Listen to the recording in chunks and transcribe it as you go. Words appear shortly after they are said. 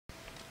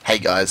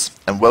guys,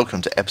 and welcome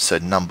to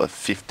episode number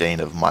 15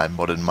 of my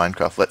modern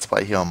Minecraft Let's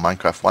Play here on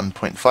Minecraft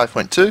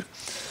 1.5.2.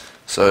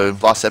 So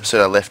last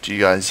episode I left you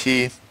guys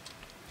here.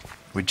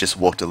 We just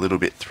walked a little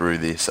bit through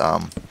this,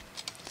 I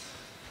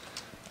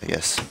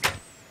guess,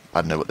 I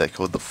don't know what they're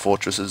called, the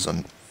fortresses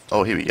on,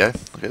 oh here we go,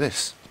 look at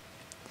this.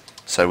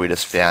 So we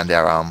just found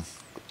our,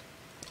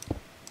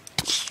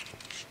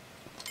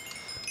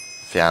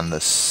 found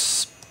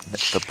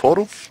the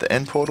portal, the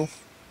end portal.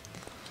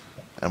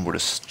 And we'll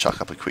just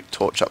chuck up a quick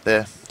torch up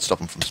there, stop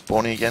them from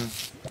spawning again,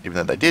 even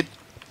though they did.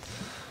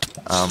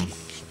 I'm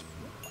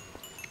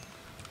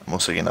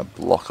also going to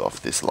block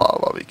off this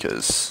lava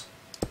because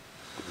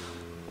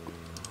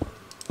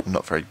I'm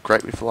not very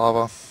great with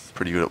lava.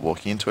 Pretty good at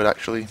walking into it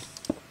actually.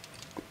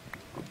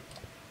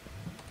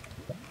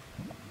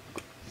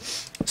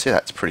 See,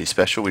 that's pretty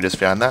special, we just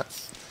found that.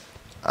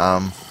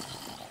 I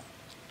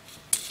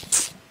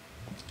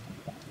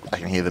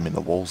can hear them in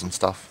the walls and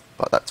stuff,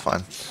 but that's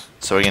fine.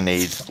 So we're going to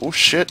need... oh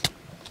shit!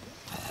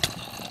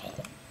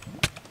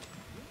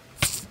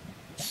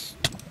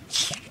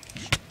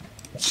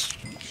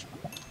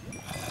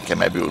 Okay,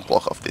 maybe we'll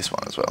block off this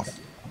one as well.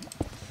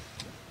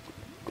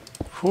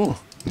 Whew,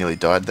 nearly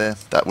died there.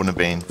 That wouldn't have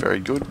been very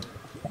good.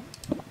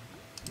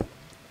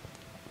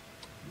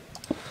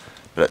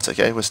 But that's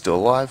okay, we're still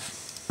alive.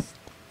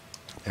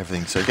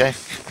 Everything's okay.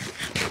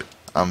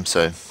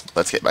 So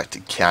let's get back to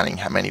counting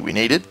how many we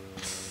needed.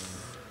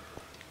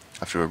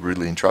 After we're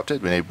rudely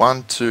interrupted, we need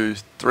 1, 2,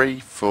 3,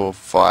 4,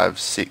 5,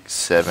 6,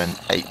 7,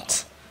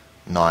 8,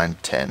 9,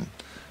 10.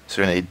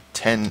 So we need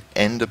 10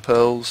 ender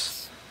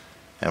pearls,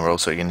 and we're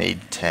also going to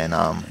need 10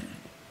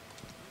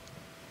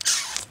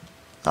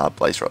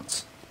 blaze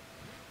rods.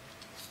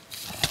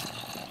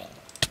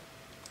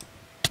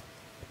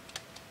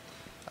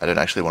 I don't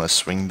actually want to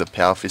swing the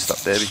power fist up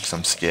there because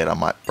I'm scared I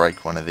might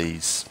break one of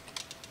these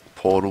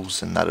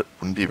portals, and that it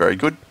wouldn't be very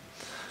good.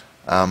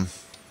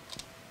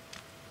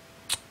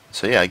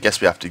 So yeah, I guess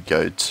we have to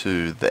go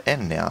to the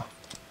end now.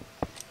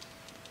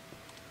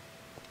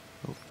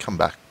 We'll come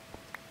back.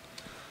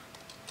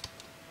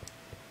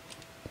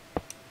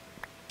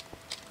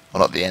 Well,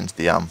 not the end,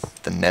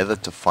 the nether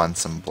to find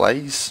some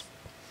blaze.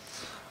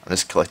 I'm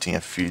just collecting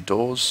a few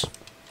doors,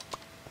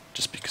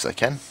 just because I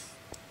can.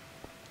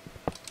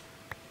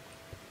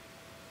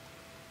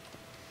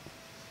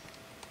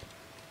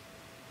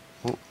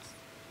 Ooh.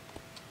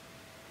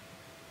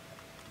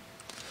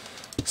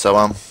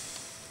 So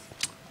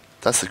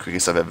that's the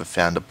quickest I've ever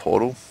found a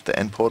portal, the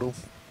end portal.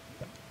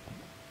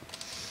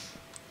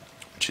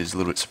 Which is a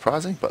little bit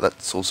surprising, but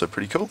that's also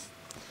pretty cool.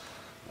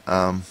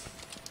 All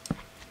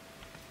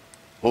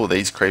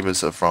these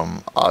creepers are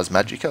from Ars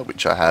Magica,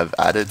 which I have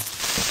added.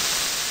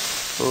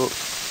 Oh.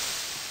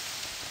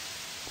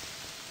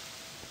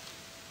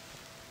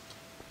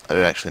 I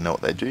don't actually know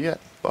what they do yet,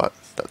 but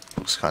that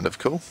looks kind of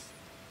cool.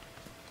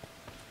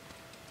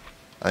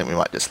 I think we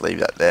might just leave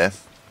that there.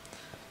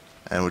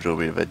 And we'll do a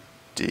bit of a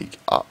dig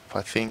up,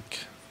 I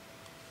think.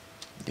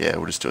 Yeah,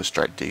 we'll just do a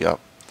straight dig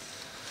up.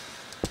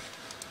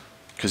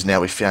 Because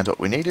now we found what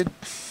we needed.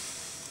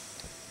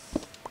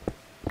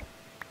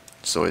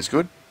 It's always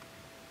good.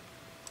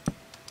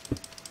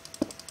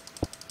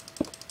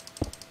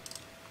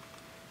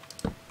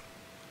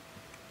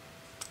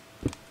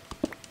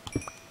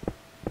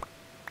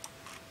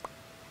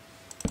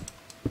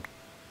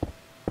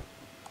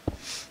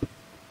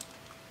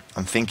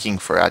 I'm thinking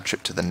for our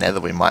trip to the nether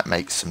we might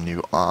make some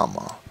new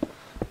armor.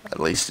 At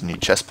least a new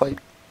chestplate,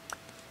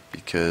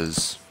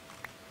 because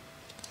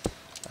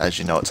as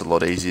you know it's a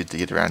lot easier to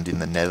get around in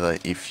the nether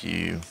if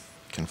you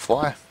can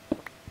fly,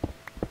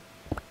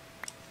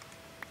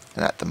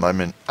 and at the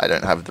moment I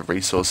don't have the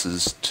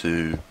resources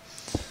to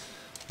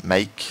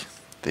make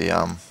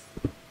the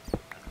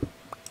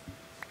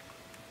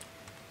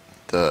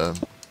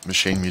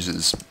machine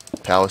user's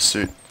power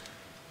suit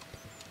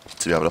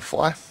to be able to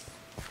fly,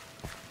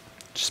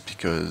 just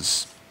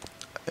because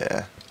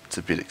yeah, it's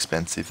a bit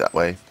expensive that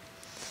way.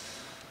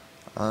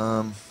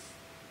 I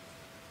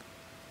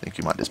think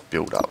we might just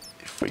build up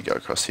if we go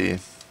across here.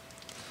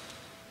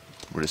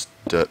 We'll just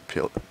dirt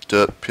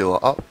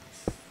pillar up.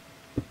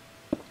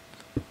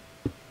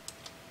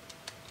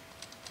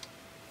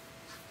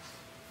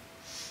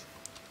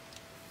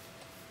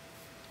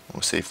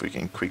 We'll see if we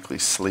can quickly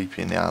sleep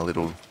in our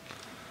little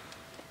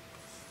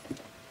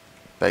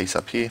base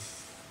up here.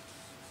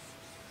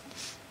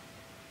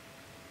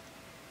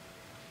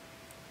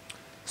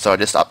 So I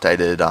just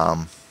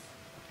updated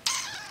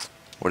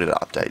what did I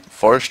update?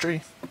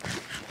 Forestry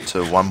to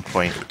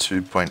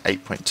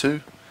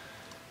 1.2.8.2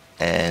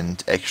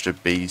 and extra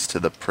bees to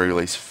the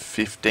pre-release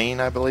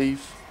 15, I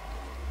believe.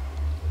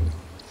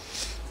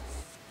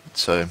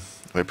 So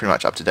we're pretty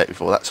much up to date with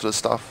all that sort of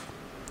stuff.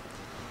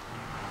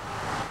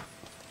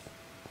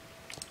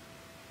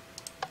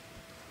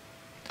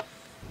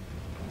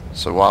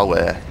 So while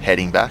we're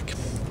heading back,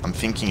 I'm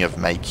thinking of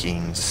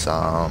making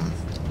some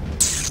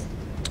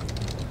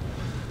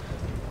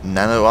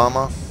nano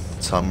armor.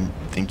 So I'm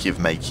thinking of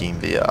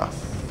making the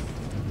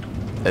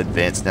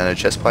advanced nano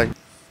chestplate.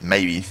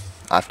 Maybe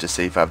I have to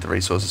see if I have the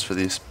resources for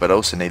this, but I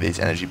also need these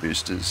energy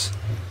boosters,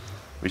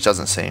 which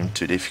doesn't seem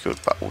too difficult,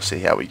 but we'll see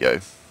how we go.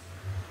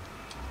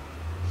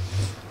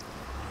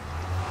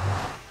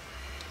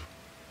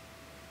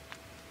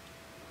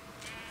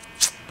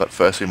 But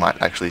first we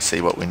might actually see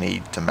what we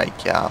need to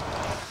make our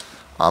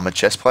armored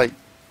chestplate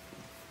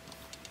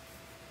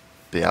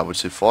be able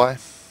to fly.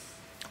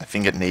 I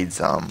think it needs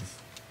a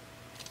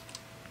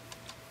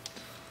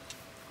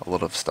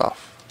lot of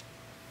stuff.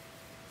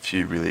 A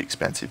few really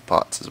expensive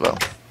parts as well.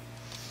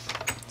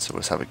 So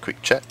let's have a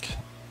quick check.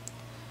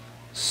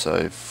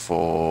 So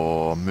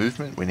for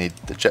movement we need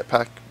the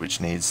jetpack, which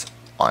needs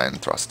iron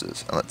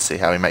thrusters, and let's see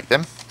how we make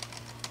them.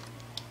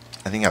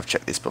 I think I've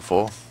checked this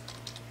before.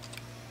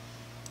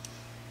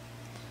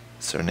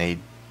 So we need,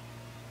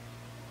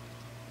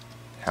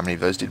 how many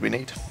of those did we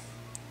need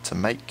to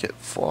make it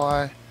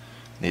fly?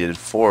 Needed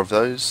 4 of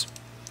those.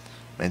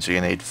 Means we're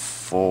going to need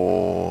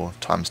 4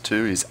 times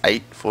 2 is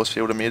 8 force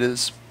field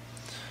emitters,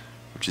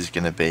 which is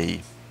going to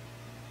be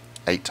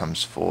 8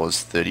 times 4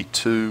 is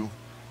 32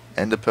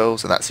 ender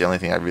pearls, and that's the only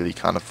thing I really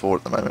can't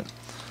afford at the moment.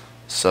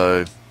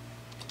 So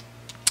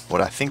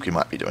what I think we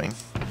might be doing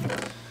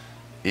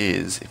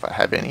is, if I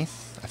have any,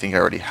 I think I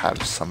already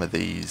have some of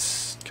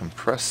these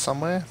compressed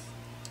somewhere.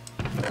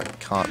 I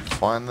can't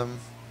find them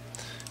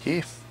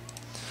here.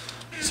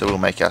 So we'll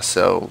make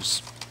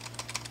ourselves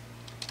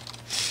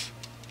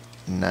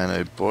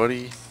nano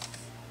body.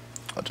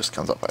 Oh, it just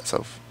comes up by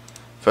itself.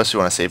 First we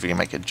want to see if we can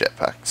make a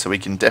jetpack. So we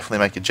can definitely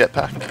make a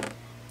jetpack.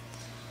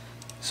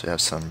 So we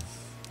have some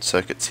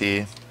circuits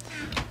here.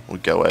 We'll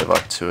go over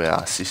to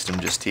our system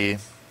just here.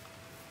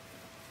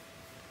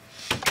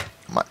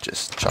 Might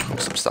just chuckle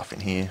some stuff in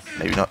here,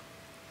 maybe not.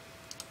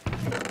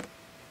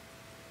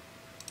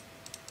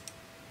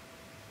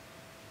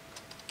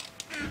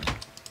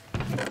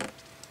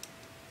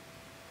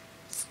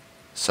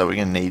 So we're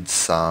going to need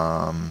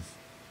some,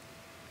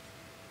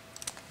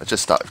 let's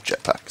just start with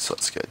jetpack. So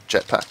let's go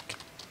jetpack,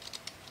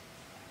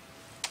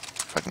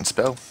 if I can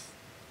spell.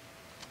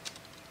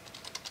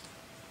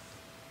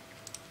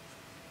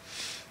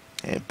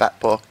 And bat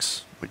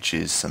box, which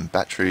is some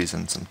batteries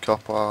and some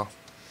copper.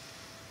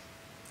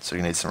 So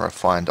we need some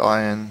refined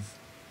iron,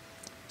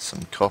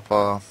 some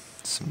copper,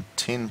 some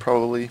tin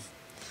probably.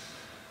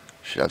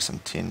 Should have some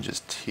tin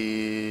just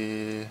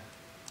here.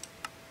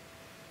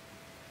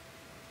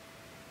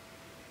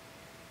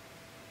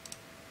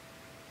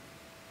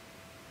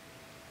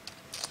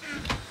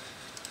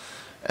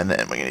 And then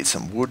we're going to need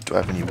some wood. Do I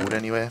have any wood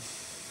anywhere?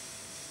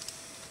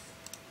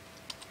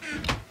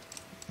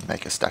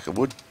 Make a stack of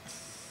wood.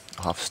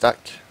 Half a stack.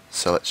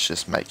 So let's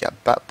just make our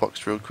bat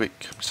box real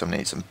quick. So we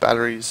need some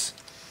batteries,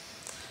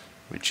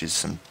 which is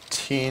some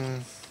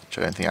tin, which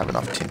I don't think I have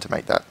enough tin to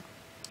make that.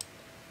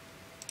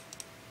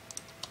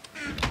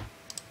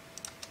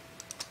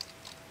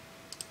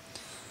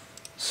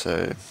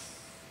 So,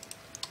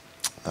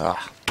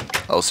 I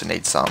also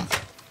need some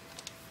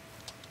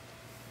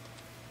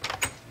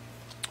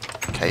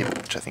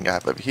cable, which I think I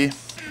have over here.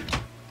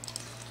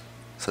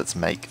 So let's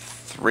make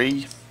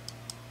 3.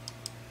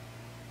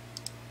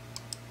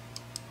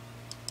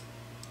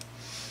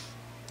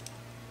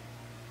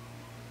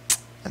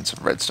 And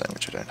some redstone,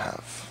 which I don't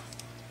have.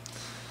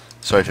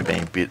 Sorry for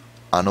being a bit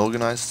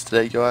unorganized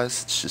today,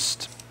 guys. It's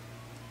just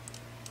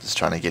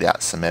trying to get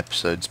out some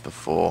episodes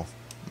before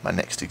my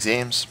next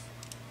exams.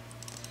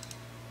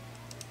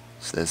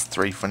 So there's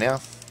 3 for now.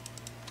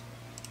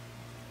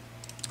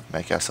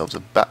 Make ourselves a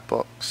bat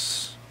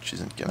box, which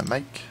isn't going to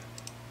make.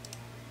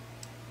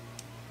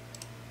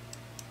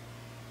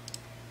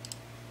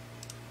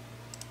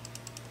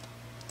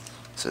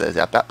 So there's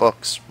our bat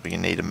box. We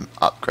need to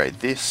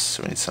upgrade this.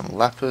 So we need some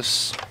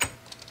lapis,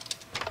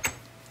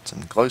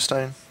 some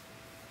glowstone.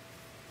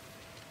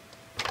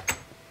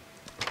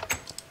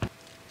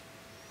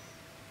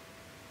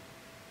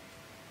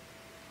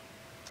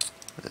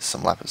 There's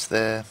some lapis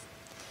there,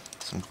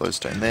 some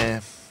glowstone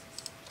there.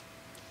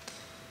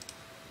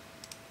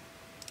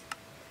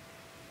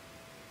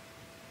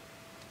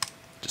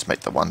 Just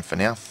make the 1 for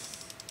now.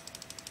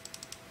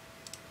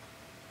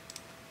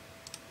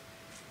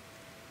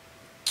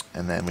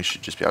 And then we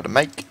should just be able to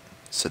make.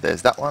 So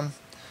there's that one.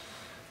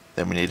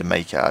 Then we need to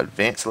make our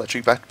advanced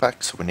electric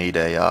backpack. So we need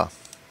a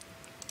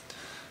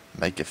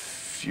make a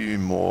few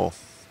more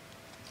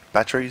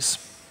batteries.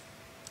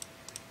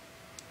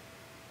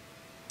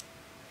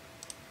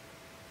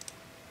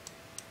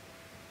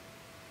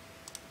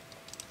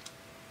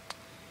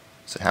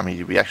 So how many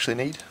do we actually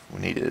need?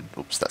 We needed,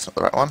 oops, that's not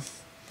the right one.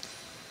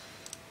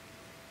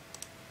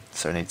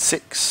 So we need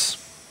 6.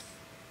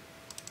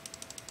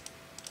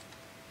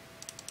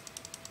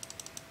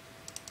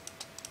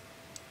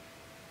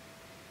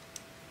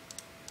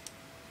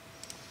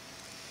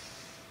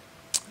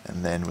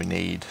 And then we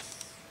need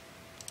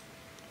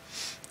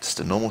just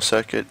a normal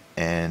circuit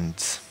and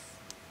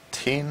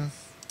tin.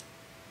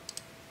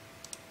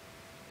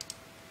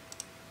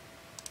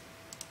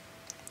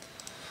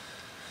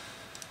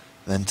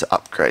 Then to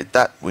upgrade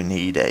that we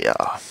need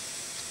a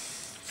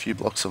few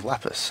blocks of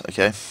lapis.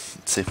 Okay,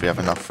 let's see if we have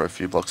enough for a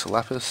few blocks of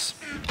lapis.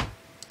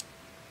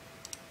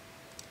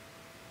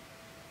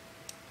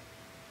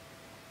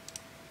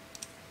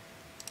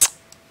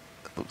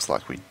 Looks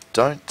like we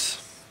don't.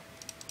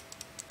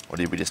 Or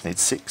did we just need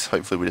 6?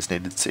 Hopefully we just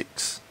needed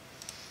 6.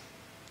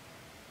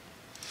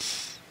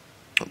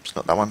 Oops,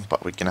 not that one,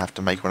 but we're going to have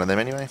to make one of them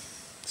anyway.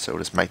 So we'll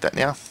just make that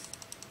now.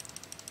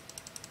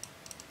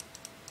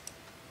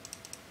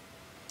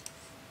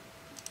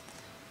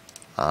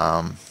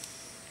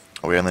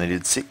 We only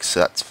needed 6, so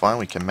that's fine,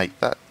 we can make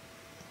that.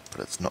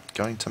 But it's not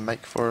going to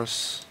make for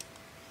us.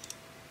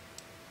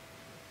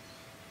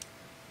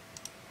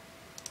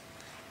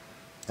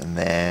 And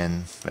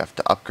then we have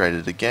to upgrade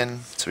it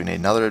again, so we need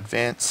another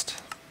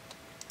advanced.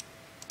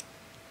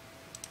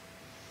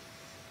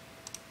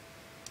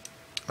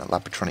 A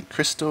lapitronic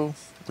crystal,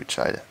 which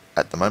I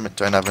at the moment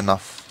don't have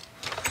enough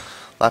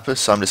lapis,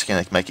 so I'm just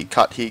going to make a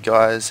cut here,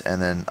 guys,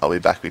 and then I'll be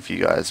back with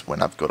you guys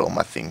when I've got all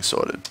my things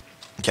sorted.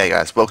 Okay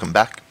guys, welcome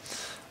back.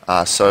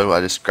 So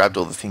I just grabbed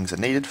all the things I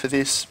needed for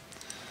this,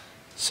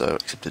 so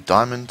except a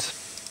diamond,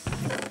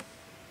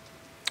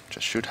 which I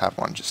should have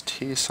one just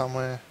here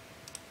somewhere.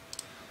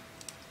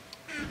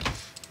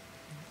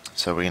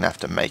 So we're going to have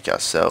to make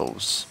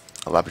ourselves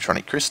a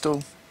lapitronic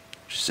crystal,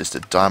 which is just a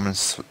diamond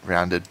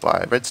surrounded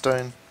by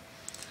redstone.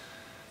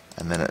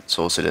 And then it's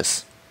also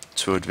just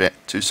two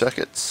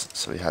circuits,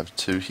 so we have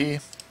 2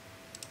 here.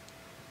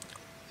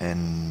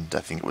 And I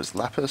think it was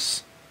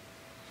lapis,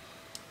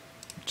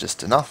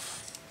 just enough.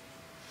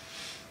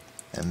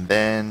 And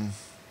then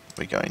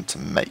we're going to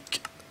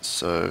make,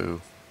 so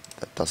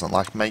that doesn't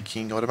like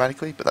making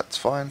automatically, but that's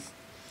fine.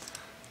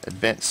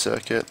 Advanced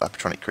circuit,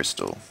 lapitronic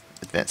crystal,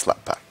 advanced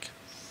lap pack.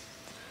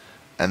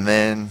 And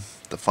then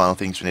the final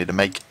things we need to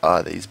make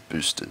are these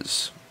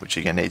boosters, which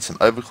you're going to need some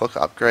overclock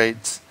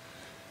upgrades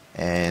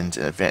and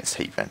an advanced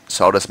heat vent.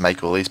 So I'll just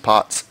make all these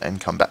parts and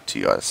come back to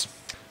you guys.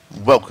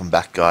 Welcome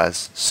back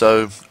guys.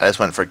 So I just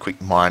went for a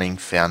quick mining,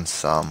 found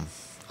some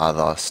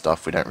other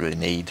stuff we don't really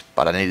need,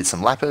 but I needed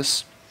some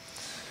lapis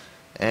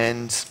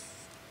and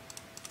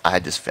I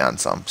had just found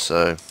some.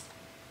 So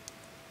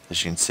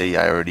as you can see,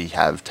 I already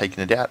have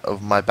taken it out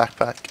of my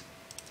backpack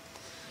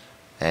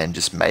and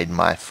just made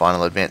my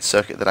final advanced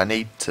circuit that I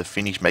need to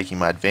finish making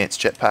my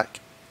advanced jetpack.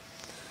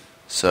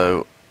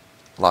 So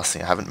last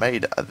thing I haven't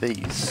made are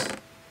these.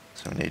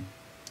 So we need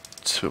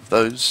 2 of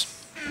those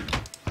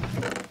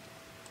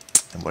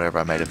and whatever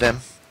I made of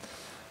them.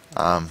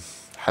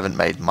 Haven't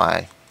made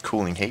my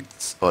cooling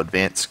heats or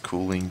advanced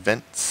cooling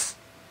vents.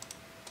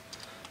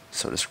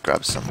 So I'll just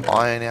grab some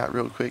iron out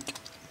real quick.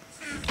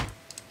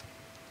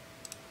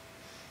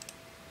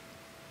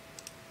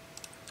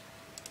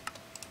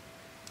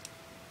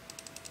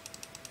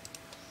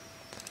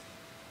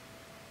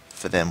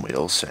 For them we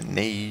also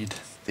need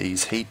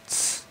these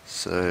heats,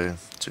 so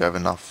do you have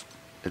enough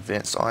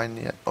advanced iron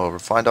yet, or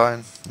refined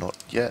iron? Not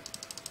yet.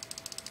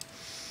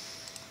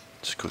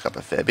 Just cook up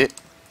a fair bit.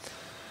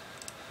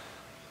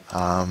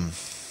 I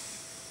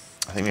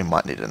think we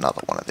might need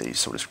another one of these,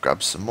 so we'll just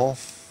grab some more.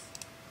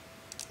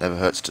 Never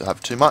hurts to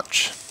have too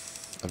much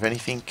of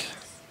anything.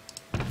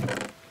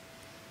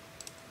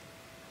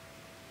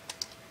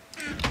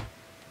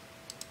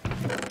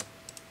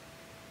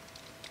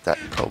 That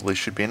probably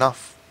should be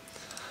enough.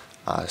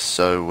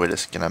 So we're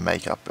just going to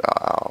make up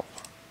our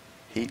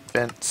heat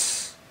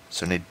vents,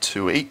 so we need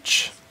 2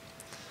 each,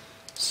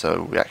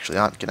 so we actually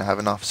aren't going to have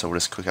enough, so we'll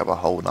just cook up a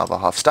whole another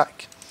half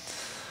stack.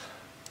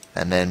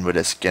 And then we're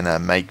just going to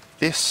make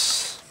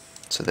this,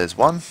 so there's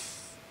 1,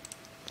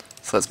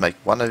 so let's make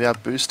 1 of our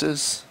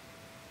boosters,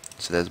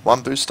 so there's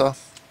 1 booster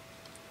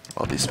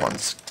while this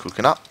one's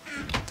cooking up.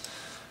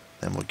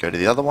 Then we'll go to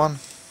the other one.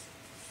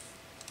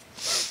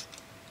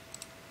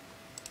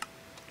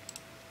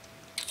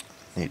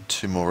 Need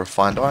 2 more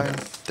refined iron.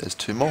 There's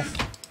 2 more.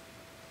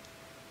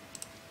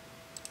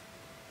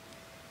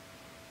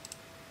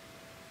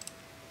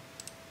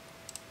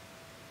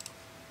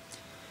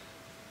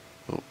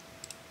 Ooh.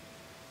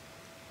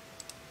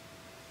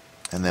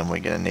 And then we're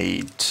going to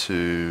need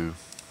to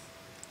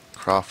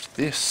craft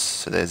this.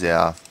 So there's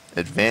our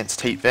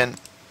advanced heat vent.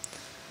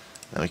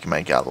 Then we can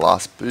make our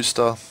last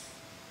booster.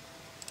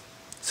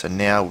 So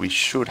now we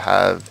should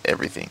have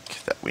everything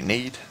that we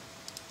need.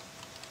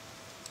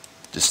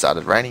 Just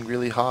started raining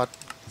really hard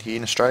here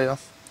in Australia.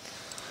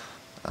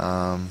 What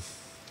am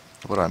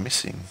I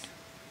missing?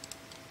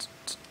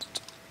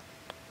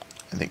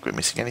 I think we're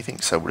missing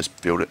anything, so we'll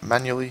just build it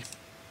manually.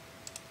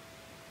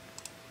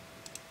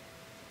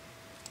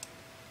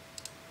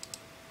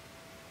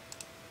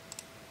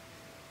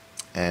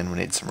 And we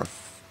need some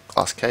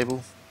glass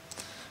cable.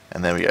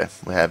 And there we go.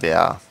 We have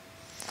our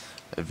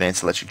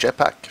advanced electric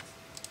jetpack.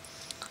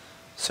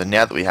 So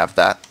now that we have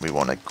that, we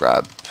want to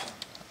grab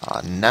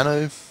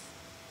nano.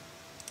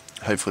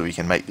 Hopefully we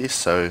can make this,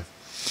 so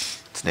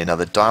just need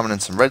another diamond and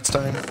some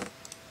redstone.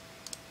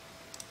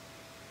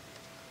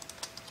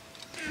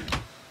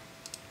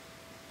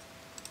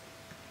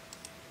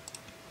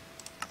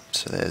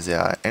 So there's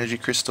our energy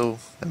crystal.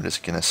 I'm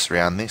just going to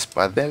surround this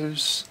by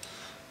those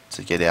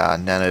to get our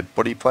nano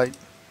body plate.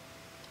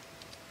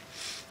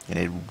 You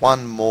need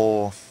one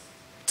more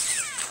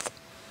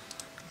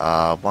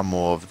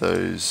of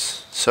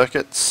those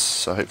circuits,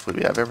 so hopefully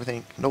we have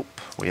everything. Nope,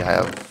 we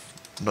have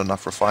not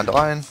enough refined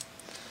iron.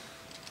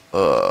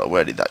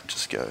 Where did that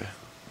just go?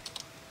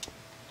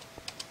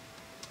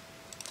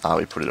 Ah,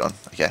 we put it on.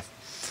 Okay.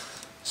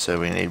 So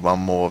we need one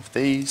more of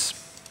these.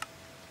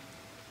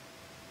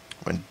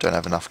 We don't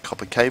have enough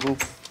copper cable,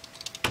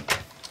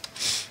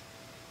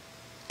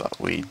 but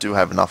we do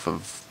have enough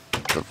of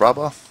the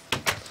rubber.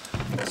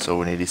 So all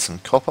we need is some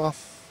copper.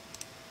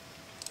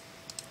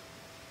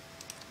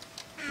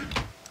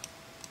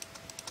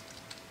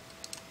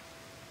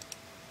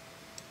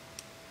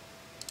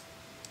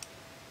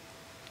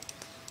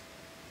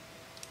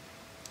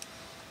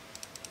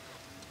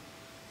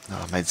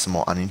 I made some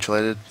more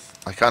uninsulated.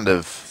 I kind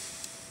of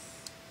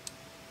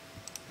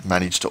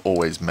managed to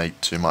always make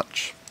too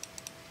much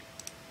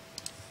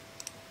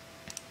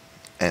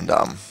and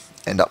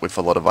end up with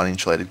a lot of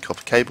uninsulated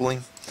copper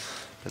cabling,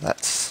 but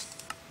that's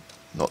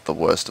not the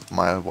worst of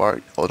my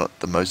worry, or not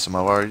the most of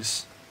my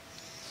worries.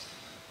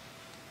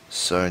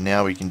 So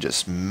now we can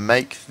just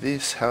make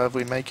this however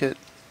we make it.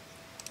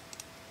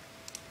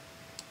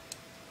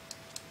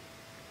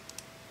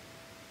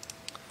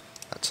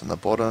 That's on the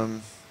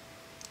bottom,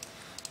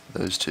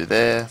 those two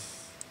there,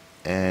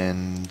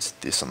 and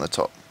this on the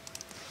top.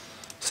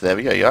 So there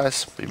we go,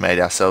 guys. We made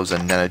ourselves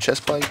a nano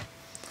chest plate.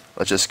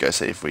 Let's just go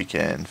see if we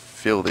can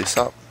fill this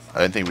up. I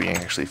don't think we can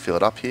actually fill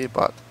it up here,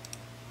 but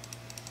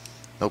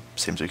nope,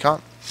 seems we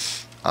can't.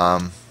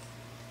 We'll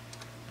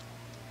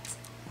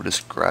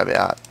just grab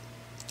out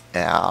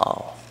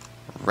our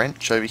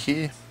wrench over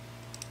here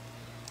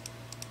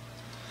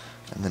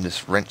and then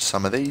just wrench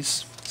some of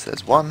these. So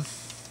there's one,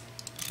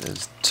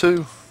 there's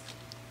two,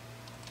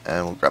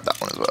 and we'll grab that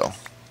one as well.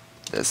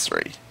 There's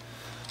three.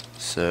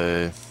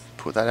 So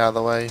put that out of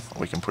the way, or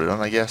we can put it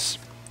on, I guess.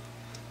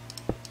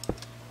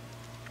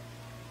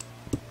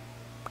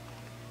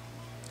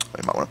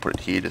 We might want to put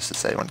it here just to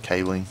save on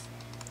cabling.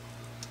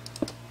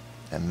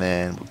 And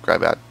then we'll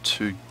grab our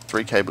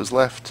three cables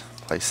left,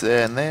 place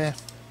there and there.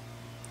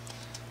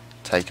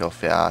 Take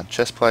off our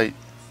chest plate,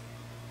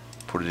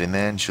 put it in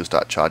there, and she'll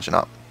start charging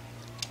up.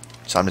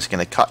 So I'm just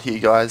going to cut here,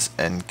 guys,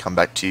 and come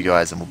back to you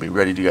guys, and we'll be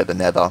ready to go to the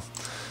nether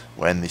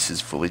when this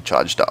is fully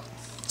charged up.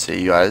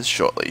 See you guys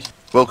shortly.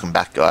 Welcome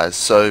back, guys.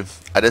 So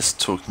I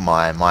just took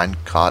my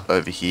minecart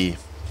over here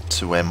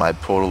to where my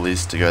portal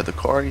is to go to the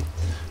quarry.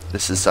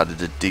 This has started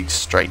to dig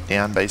straight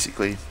down,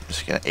 basically. I'm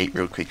just going to eat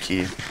real quick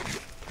here.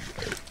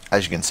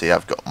 As you can see,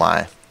 I've got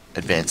my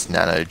advanced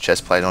nano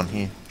chest plate on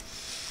here,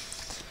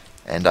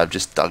 and I've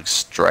just dug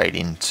straight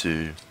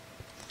into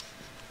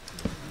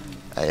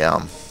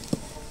a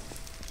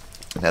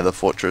nether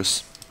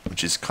fortress,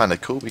 which is kind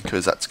of cool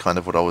because that's kind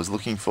of what I was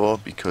looking for,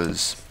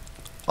 because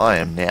I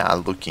am now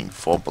looking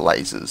for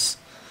blazes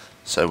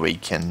so we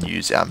can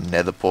use our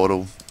nether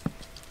portal.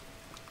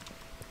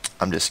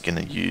 I'm just going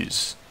to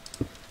use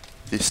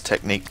this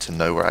technique to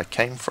know where I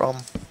came from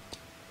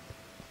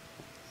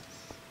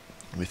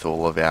with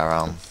all of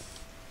our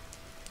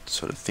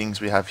sort of things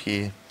we have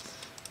here.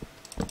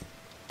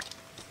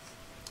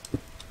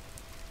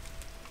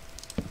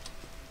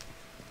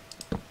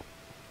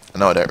 I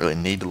know I don't really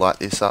need to light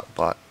this up,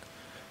 but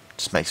it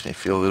just makes me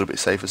feel a little bit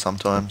safer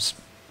sometimes.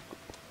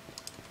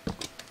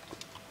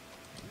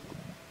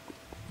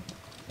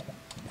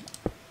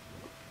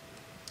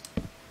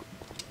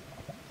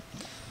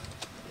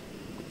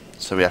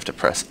 So we have to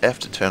press F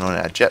to turn on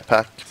our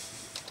jetpack,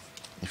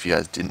 if you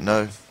guys didn't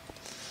know.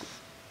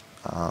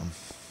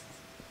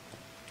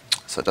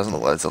 So it doesn't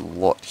look like there's a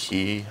lot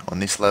here on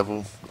this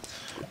level.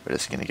 We're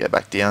just going to go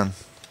back down.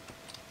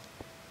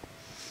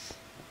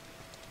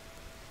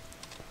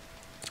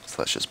 So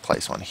let's just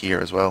place one here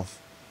as well.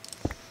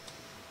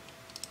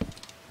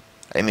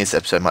 I think this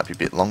episode might be a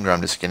bit longer.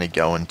 I'm just going to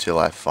go until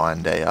I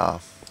find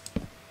a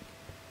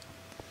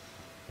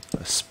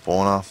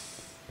spawner,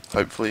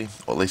 hopefully,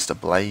 or at least a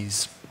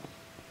blaze.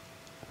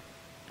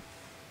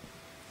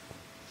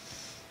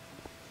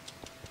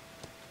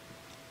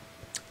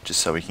 Just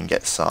so we can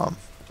get some,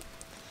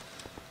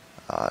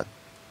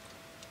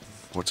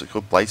 what's it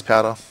called, blaze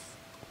powder.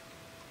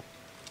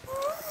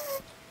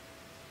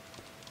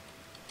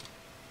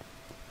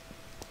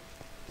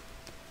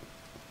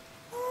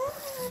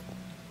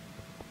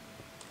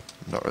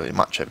 Not really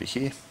much over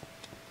here.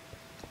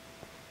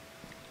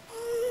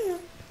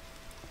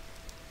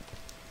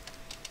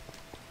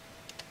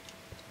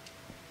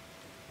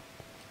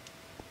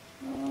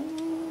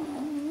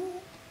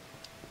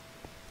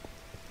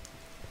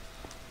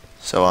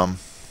 So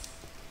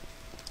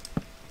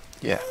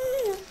yeah,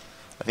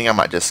 I think I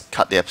might just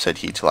cut the episode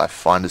here till I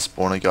find a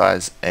spawner,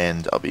 guys,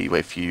 and I'll be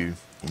with you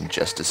in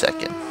just a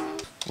second.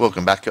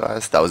 Welcome back,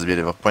 guys. That was a bit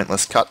of a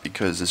pointless cut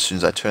because as soon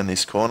as I turned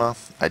this corner,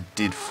 I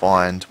did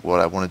find what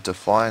I wanted to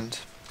find.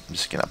 I'm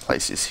just going to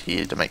place this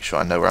here to make sure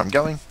I know where I'm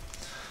going.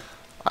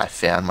 I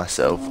found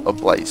myself a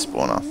blaze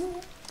spawner.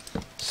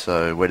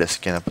 So we're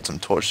just going to put some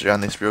torches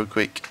around this real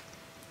quick.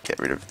 Get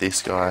rid of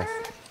this guy.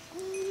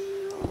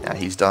 Now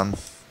he's done.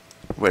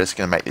 We're just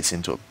going to make this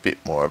into a bit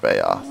more of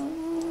a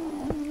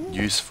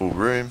useful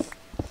room.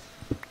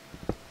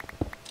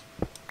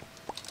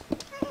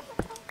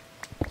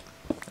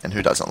 And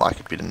who doesn't like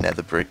a bit of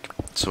nether brick?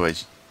 It's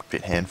always a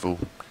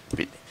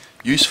bit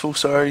useful,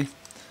 sorry.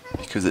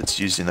 because it's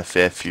used in a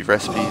fair few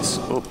recipes.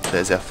 Oh,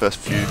 there's our first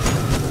few.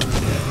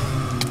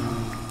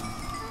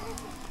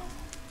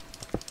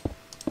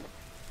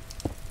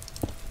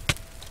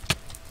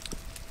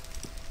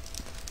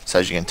 So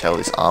as you can tell,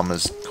 this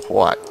armor's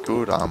quite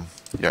good.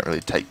 You don't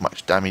really take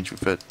much damage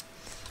with it.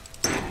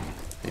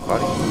 Hey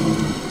buddy.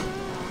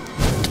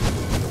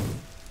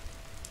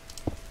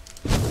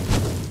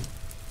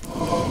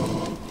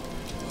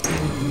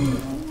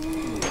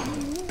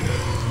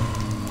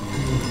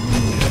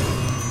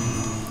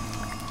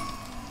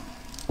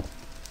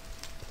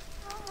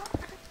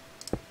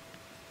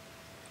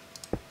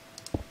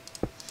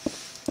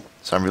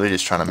 So I'm really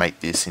just trying to make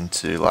this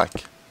into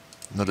like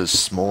not as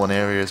small an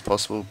area as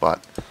possible,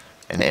 but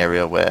an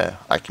area where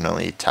I can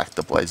only attack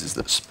the blazes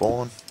that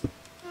spawn.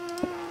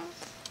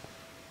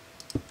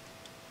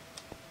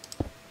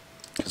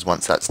 Because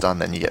once that's done,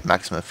 then you get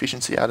maximum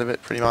efficiency out of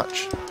it, pretty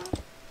much.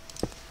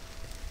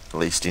 At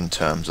least in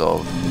terms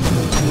of...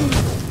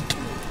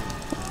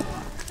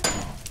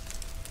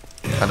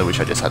 Kinda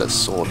wish I just had a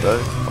sword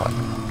though, but...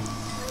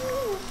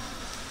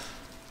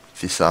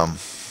 This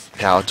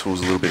power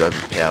tool's a little bit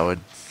overpowered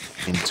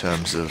in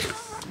terms of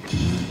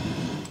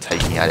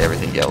taking out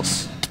everything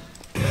else.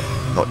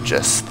 Not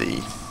just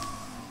the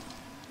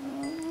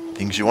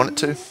things you want it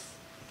to.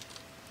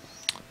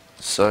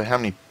 So how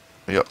many?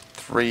 We got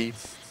 3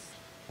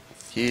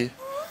 here.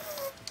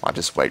 Might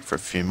just wait for a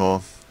few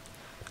more.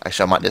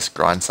 Actually, I might just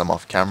grind some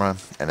off camera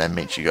and then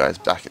meet you guys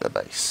back at the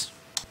base.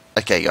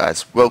 Okay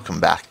guys, welcome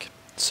back.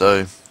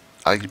 So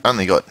I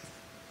only got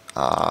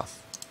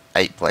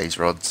 8 blaze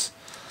rods,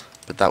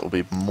 but that will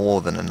be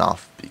more than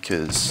enough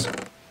because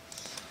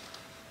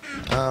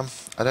I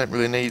don't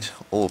really need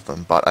all of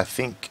them, but I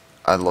think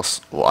I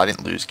lost, well, I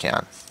didn't lose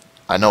count.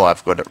 I know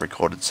I've got it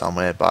recorded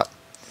somewhere, but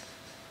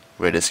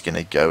we're just going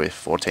to go with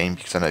 14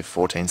 because I know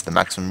 14 is the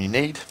maximum you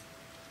need.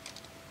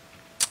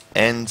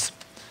 And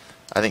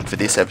I think for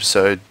this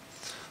episode,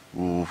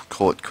 we'll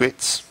call it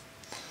quits.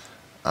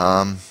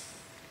 Had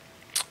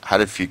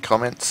a few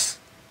comments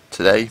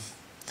today.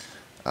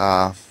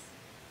 There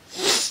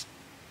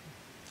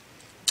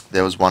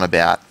was one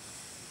about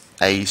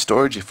AE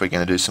storage, if we're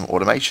going to do some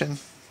automation.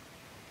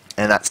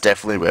 And that's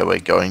definitely where we're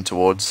going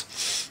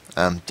towards.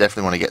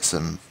 Definitely want to get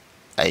some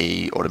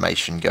AE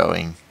automation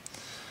going.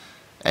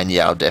 And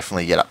yeah, I'll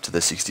definitely get up to the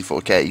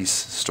 64K's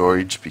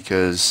storage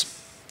because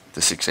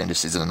the 16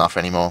 just isn't enough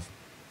anymore.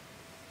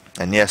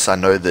 And yes, I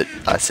know that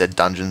I said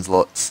dungeons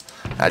lots.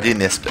 I did in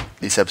this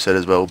episode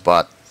as well,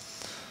 but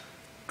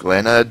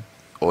Glenard,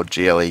 or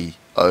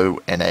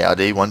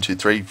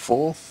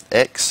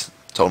GLEONARD1234X,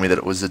 told me that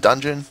it was a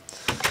dungeon.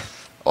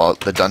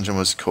 The dungeon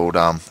was called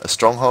a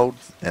Stronghold,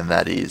 and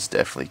that is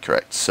definitely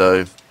correct.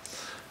 So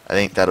I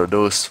think that'll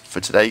do us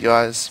for today,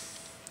 guys.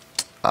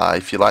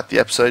 If you liked the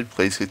episode,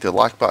 please click the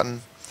like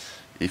button.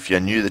 If you're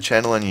new to the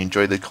channel and you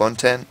enjoy the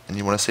content and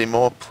you want to see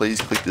more,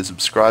 please click the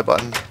subscribe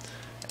button.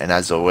 And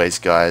as always,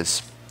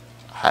 guys,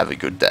 have a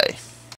good day.